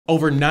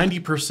Over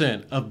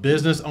 90% of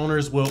business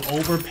owners will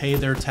overpay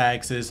their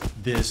taxes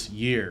this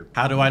year.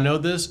 How do I know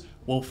this?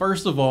 Well,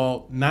 first of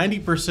all,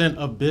 90%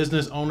 of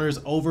business owners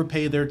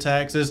overpay their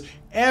taxes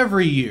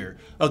every year,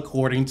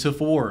 according to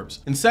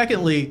Forbes. And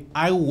secondly,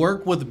 I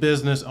work with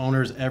business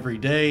owners every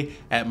day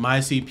at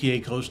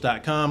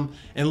mycpacoach.com,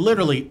 and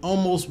literally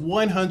almost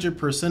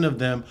 100% of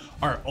them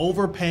are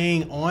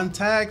overpaying on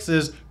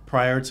taxes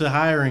prior to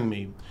hiring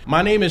me.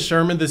 My name is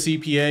Sherman the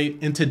CPA,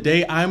 and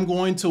today I'm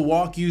going to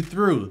walk you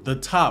through the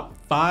top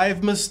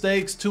 5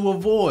 mistakes to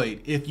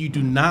avoid if you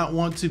do not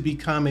want to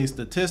become a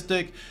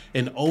statistic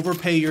and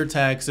overpay your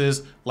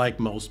taxes like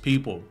most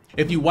people.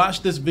 If you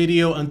watch this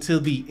video until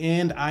the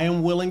end, I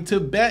am willing to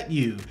bet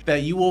you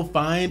that you will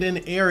find an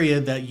area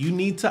that you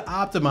need to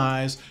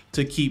optimize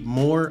to keep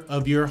more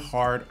of your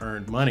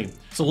hard-earned money.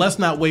 So let's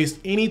not waste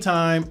any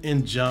time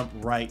and jump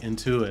right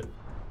into it.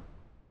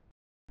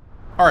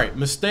 All right,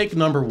 mistake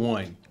number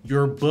 1,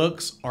 your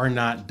books are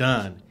not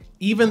done.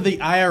 Even the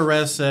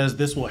IRS says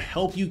this will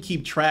help you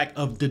keep track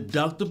of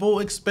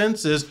deductible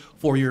expenses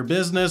for your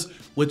business,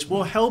 which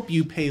will help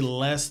you pay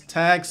less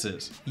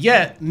taxes.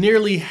 Yet,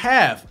 nearly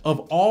half of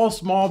all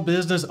small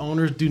business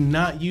owners do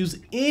not use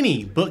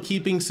any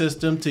bookkeeping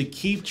system to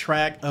keep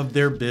track of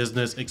their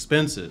business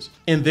expenses.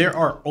 And there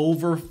are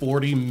over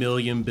 40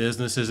 million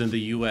businesses in the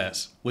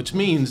US, which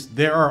means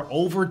there are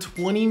over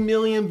 20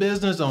 million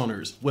business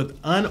owners with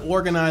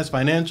unorganized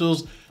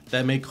financials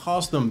that may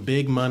cost them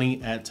big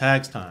money at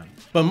tax time.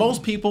 But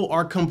most people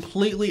are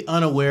completely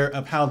unaware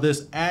of how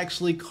this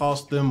actually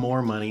costs them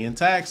more money in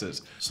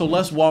taxes. So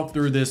let's walk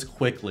through this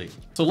quickly.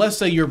 So let's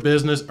say your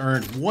business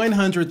earned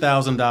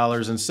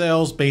 $100,000 in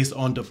sales based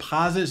on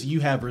deposits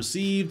you have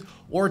received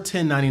or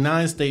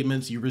 1099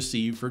 statements you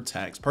received for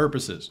tax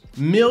purposes.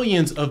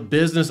 Millions of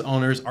business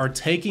owners are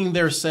taking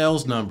their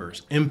sales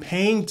numbers and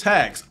paying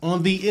tax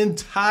on the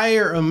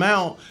entire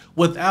amount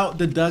without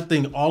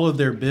deducting all of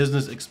their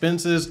business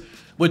expenses,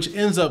 which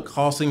ends up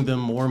costing them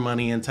more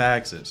money in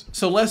taxes.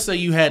 So let's say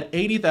you had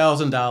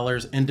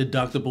 $80,000 in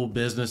deductible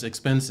business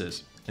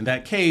expenses. In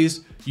that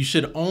case, you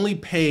should only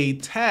pay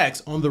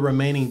tax on the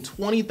remaining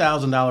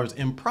 $20,000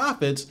 in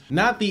profits,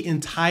 not the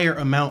entire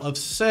amount of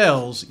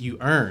sales you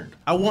earned.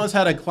 I once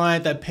had a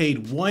client that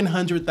paid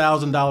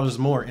 $100,000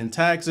 more in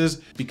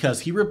taxes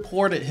because he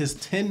reported his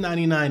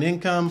 1099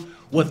 income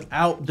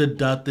without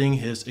deducting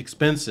his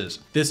expenses.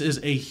 This is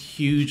a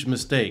huge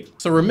mistake.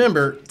 So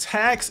remember,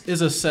 tax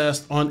is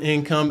assessed on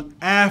income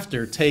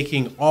after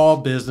taking all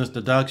business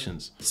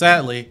deductions.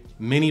 Sadly,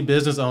 many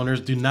business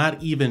owners do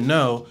not even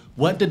know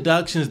what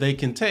deductions they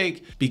can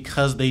take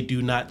because they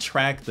do not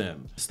track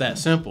them. It's that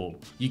simple.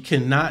 You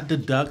cannot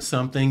deduct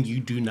something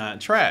you do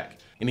not track.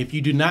 And if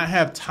you do not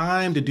have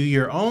time to do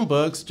your own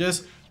books,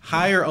 just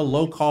hire a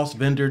low-cost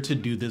vendor to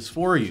do this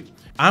for you.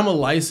 I'm a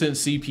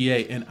licensed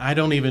CPA and I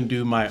don't even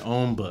do my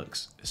own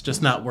books. It's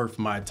just not worth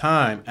my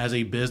time as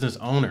a business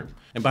owner.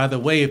 And by the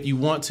way, if you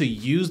want to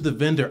use the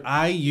vendor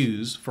I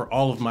use for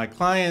all of my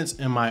clients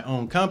and my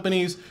own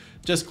companies,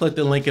 just click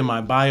the link in my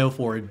bio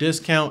for a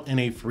discount and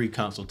a free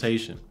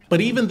consultation.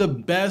 But even the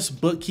best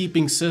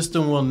bookkeeping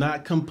system will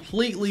not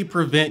completely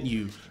prevent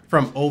you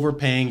from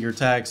overpaying your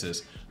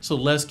taxes. So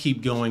let's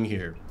keep going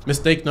here.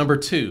 Mistake number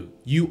 2,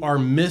 you are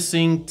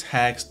missing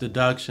tax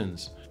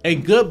deductions. A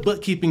good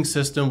bookkeeping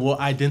system will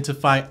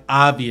identify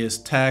obvious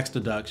tax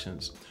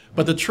deductions,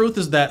 but the truth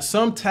is that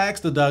some tax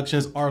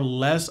deductions are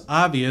less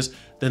obvious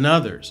than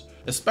others,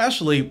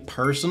 especially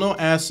personal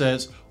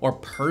assets or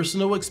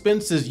personal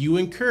expenses you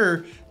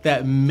incur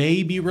that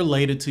may be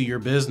related to your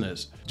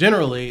business.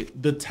 Generally,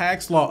 the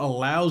tax law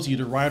allows you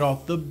to write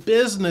off the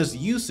business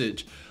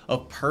usage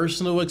of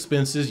personal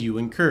expenses you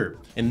incur,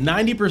 and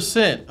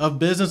 90% of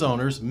business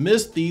owners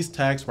miss these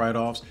tax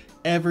write-offs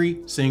every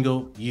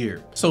single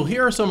year. So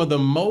here are some of the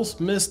most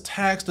missed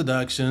tax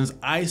deductions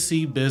I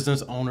see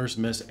business owners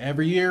miss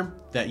every year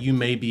that you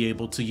may be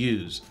able to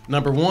use.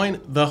 Number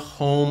 1, the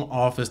home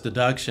office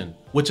deduction,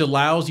 which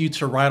allows you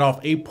to write off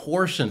a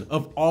portion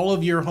of all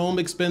of your home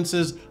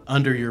expenses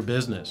under your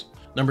business.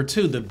 Number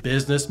 2, the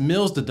business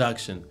meals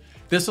deduction.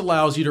 This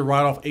allows you to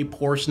write off a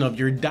portion of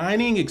your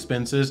dining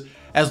expenses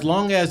as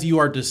long as you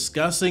are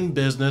discussing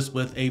business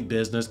with a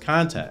business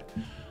contact.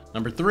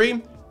 Number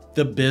 3,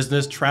 the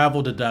business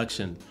travel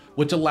deduction,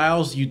 which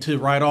allows you to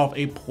write off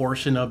a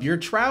portion of your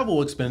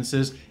travel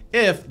expenses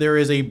if there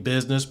is a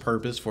business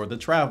purpose for the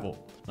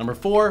travel. Number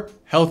 4,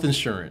 health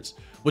insurance,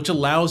 which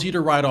allows you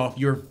to write off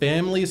your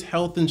family's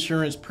health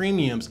insurance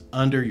premiums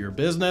under your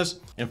business.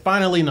 And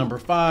finally, number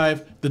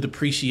 5, the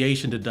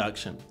depreciation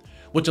deduction,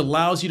 which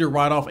allows you to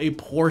write off a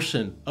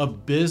portion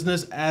of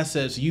business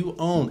assets you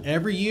own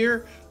every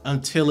year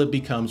until it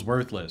becomes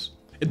worthless.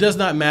 It does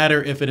not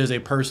matter if it is a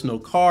personal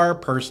car,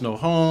 personal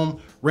home,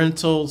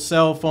 rental,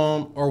 cell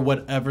phone, or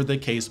whatever the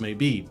case may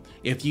be.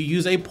 If you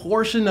use a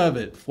portion of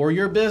it for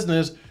your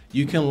business,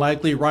 you can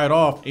likely write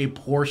off a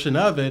portion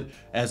of it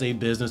as a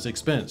business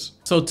expense.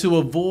 So to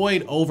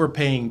avoid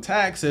overpaying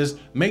taxes,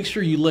 make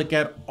sure you look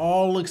at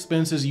all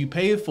expenses you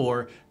pay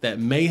for that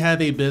may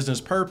have a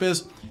business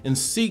purpose and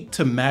seek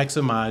to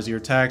maximize your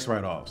tax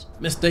write-offs.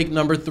 Mistake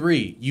number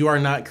 3, you are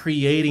not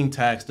creating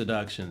tax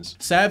deductions.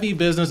 Savvy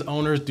business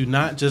owners do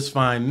not just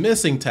find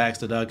missing tax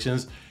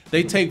deductions,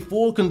 they take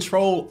full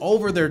control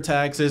over their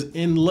taxes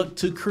and look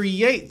to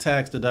create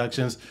tax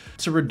deductions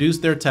to reduce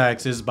their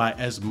taxes by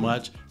as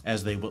much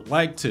as they would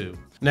like to.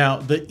 Now,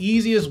 the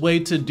easiest way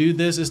to do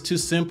this is to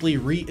simply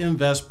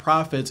reinvest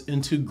profits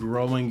into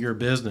growing your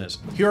business.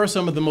 Here are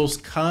some of the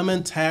most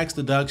common tax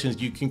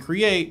deductions you can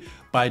create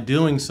by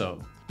doing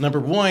so. Number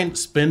 1,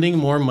 spending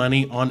more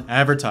money on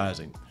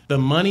advertising. The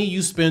money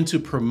you spend to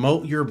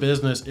promote your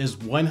business is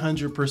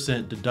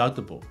 100%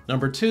 deductible.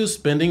 Number 2,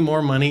 spending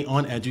more money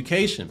on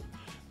education.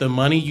 The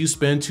money you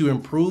spend to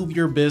improve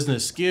your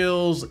business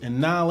skills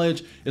and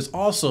knowledge is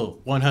also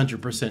 100%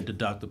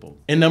 deductible.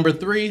 And number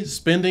 3,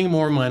 spending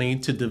more money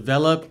to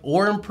develop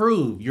or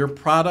improve your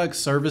products,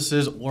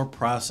 services, or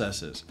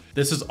processes.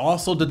 This is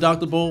also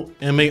deductible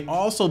and may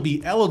also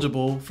be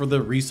eligible for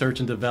the research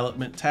and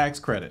development tax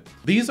credit.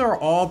 These are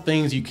all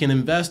things you can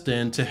invest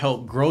in to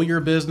help grow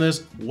your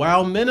business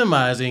while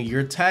minimizing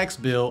your tax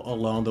bill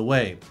along the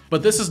way.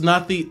 But this is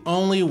not the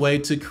only way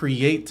to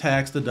create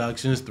tax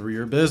deductions through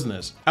your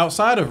business.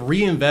 Outside of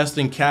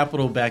reinvesting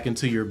capital back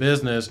into your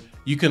business,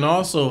 you can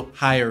also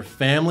hire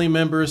family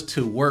members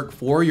to work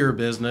for your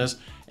business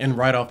and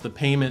write off the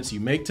payments you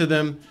make to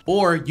them,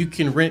 or you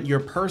can rent your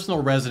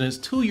personal residence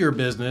to your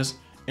business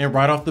and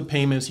write off the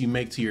payments you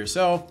make to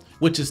yourself,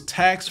 which is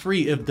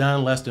tax-free if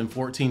done less than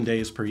 14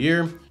 days per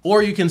year.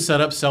 Or you can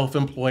set up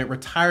self-employed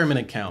retirement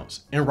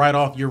accounts and write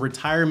off your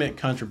retirement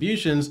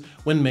contributions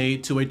when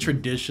made to a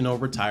traditional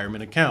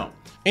retirement account.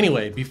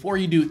 Anyway, before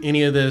you do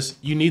any of this,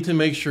 you need to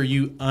make sure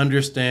you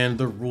understand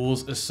the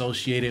rules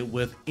associated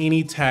with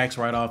any tax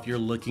write-off you're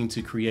looking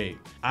to create.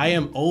 I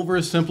am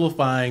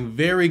oversimplifying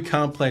very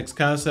complex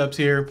concepts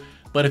here,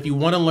 but if you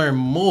want to learn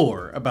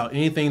more about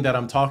anything that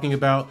I'm talking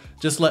about,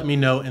 just let me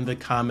know in the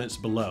comments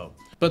below.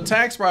 But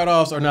tax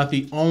write-offs are not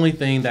the only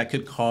thing that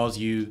could cause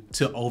you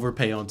to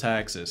overpay on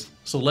taxes.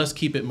 So let's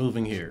keep it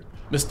moving here.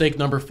 Mistake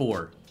number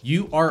 4,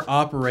 you are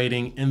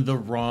operating in the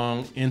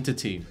wrong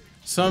entity.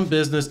 Some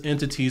business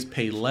entities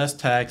pay less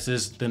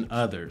taxes than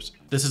others.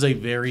 This is a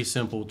very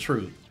simple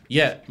truth.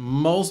 Yet,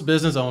 most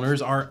business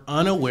owners are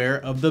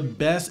unaware of the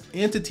best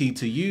entity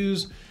to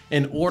use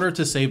in order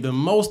to save the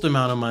most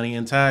amount of money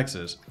in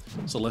taxes.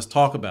 So let's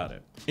talk about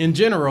it. In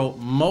general,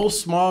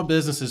 most small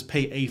businesses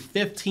pay a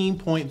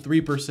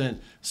 15.3%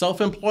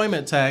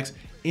 self-employment tax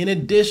in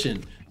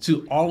addition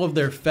to all of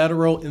their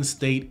federal and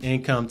state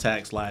income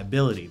tax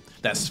liability.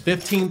 That's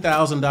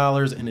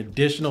 $15,000 in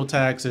additional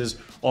taxes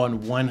on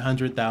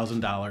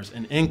 $100,000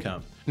 in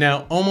income.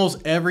 Now,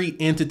 almost every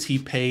entity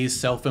pays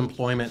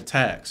self-employment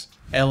tax.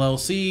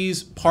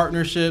 LLCs,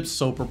 partnerships,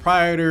 sole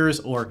proprietors,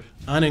 or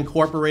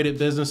unincorporated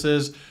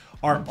businesses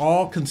are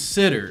all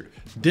considered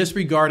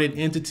disregarded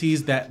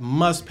entities that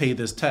must pay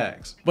this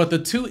tax. But the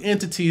two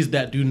entities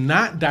that do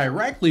not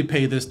directly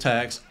pay this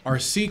tax are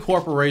C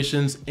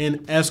corporations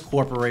and S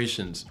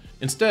corporations.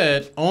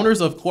 Instead, owners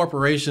of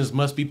corporations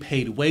must be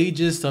paid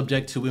wages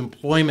subject to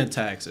employment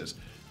taxes.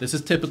 This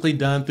is typically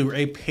done through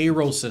a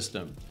payroll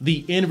system.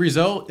 The end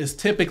result is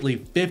typically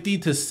 50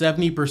 to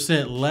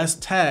 70% less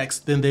tax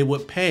than they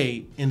would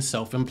pay in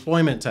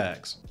self-employment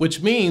tax,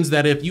 which means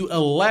that if you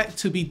elect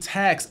to be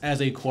taxed as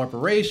a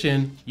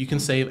corporation, you can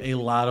save a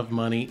lot of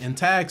money in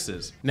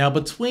taxes. Now,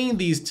 between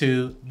these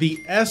two, the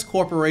S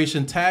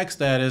corporation tax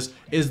status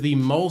is the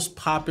most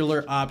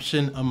popular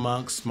option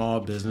amongst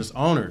small business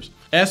owners.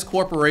 S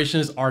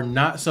corporations are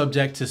not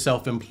subject to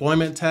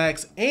self-employment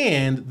tax,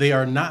 and they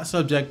are not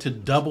subject to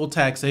double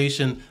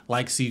taxation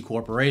like C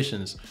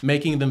corporations,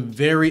 making them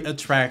very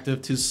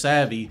attractive to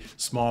savvy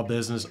small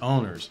business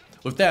owners.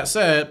 With that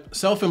said,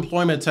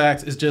 self-employment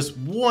tax is just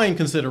one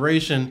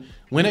consideration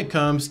when it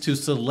comes to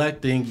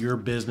selecting your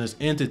business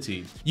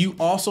entity. You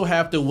also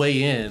have to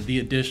weigh in the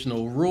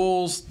additional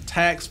rules,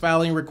 tax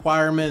filing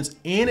requirements,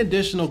 and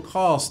additional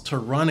costs to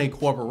run a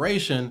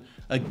corporation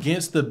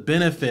against the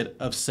benefit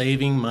of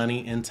saving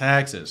money in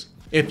taxes.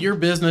 If your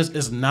business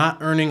is not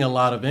earning a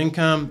lot of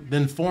income,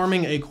 then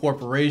forming a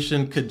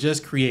corporation could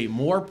just create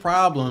more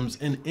problems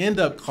and end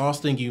up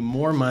costing you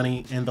more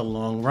money in the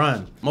long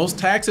run. Most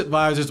tax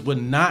advisors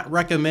would not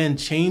recommend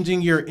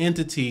changing your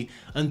entity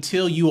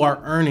until you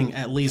are earning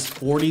at least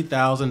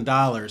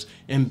 $40,000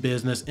 in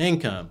business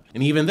income.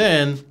 And even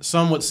then,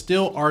 some would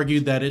still argue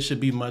that it should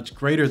be much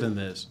greater than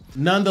this.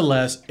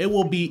 Nonetheless, it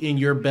will be in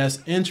your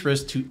best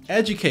interest to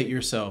educate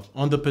yourself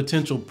on the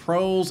potential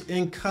pros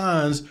and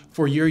cons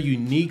for your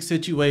unique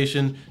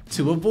situation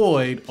to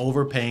avoid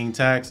overpaying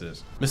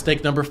taxes.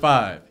 Mistake number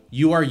 5,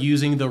 you are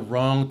using the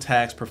wrong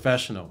tax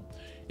professional.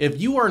 If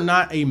you are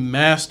not a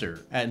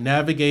master at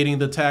navigating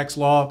the tax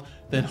law,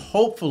 then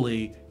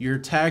hopefully your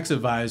tax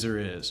advisor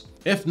is.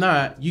 If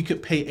not, you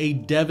could pay a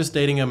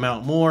devastating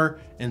amount more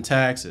in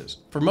taxes.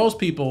 For most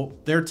people,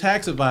 their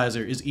tax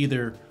advisor is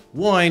either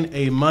One,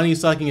 a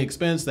money-sucking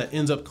expense that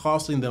ends up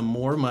costing them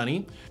more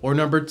money, or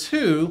number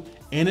two,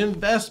 an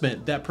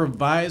investment that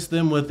provides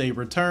them with a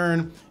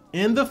return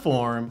in the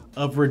form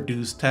of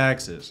reduced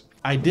taxes.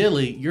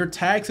 Ideally, your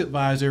tax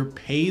advisor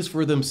pays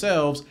for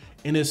themselves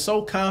and is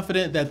so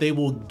confident that they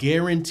will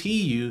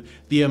guarantee you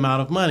the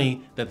amount of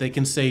money that they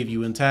can save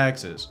you in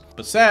taxes.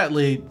 But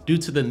sadly, due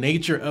to the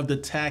nature of the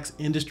tax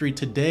industry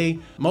today,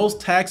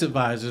 most tax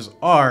advisors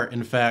are,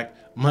 in fact,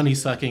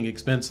 money-sucking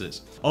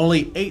expenses.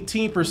 Only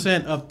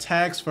 18% of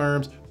tax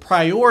firms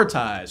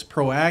prioritize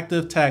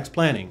proactive tax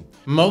planning.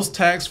 Most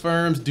tax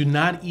firms do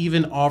not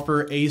even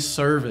offer a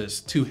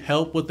service to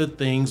help with the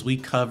things we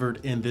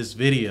covered in this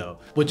video,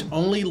 which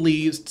only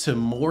leads to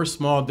more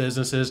small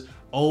businesses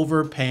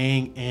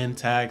overpaying in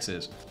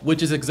taxes,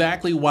 which is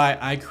exactly why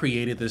I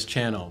created this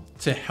channel,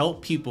 to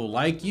help people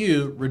like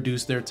you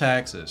reduce their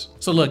taxes.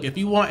 So look, if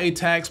you want a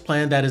tax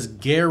plan that is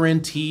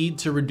guaranteed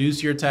to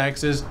reduce your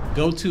taxes,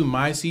 go to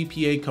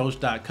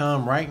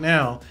mycpacoach.com right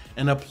now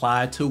and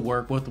apply to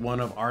work with one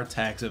of our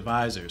tax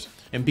advisors.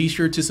 And be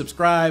sure to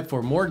subscribe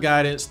for more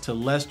guidance to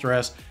less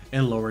stress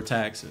and lower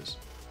taxes.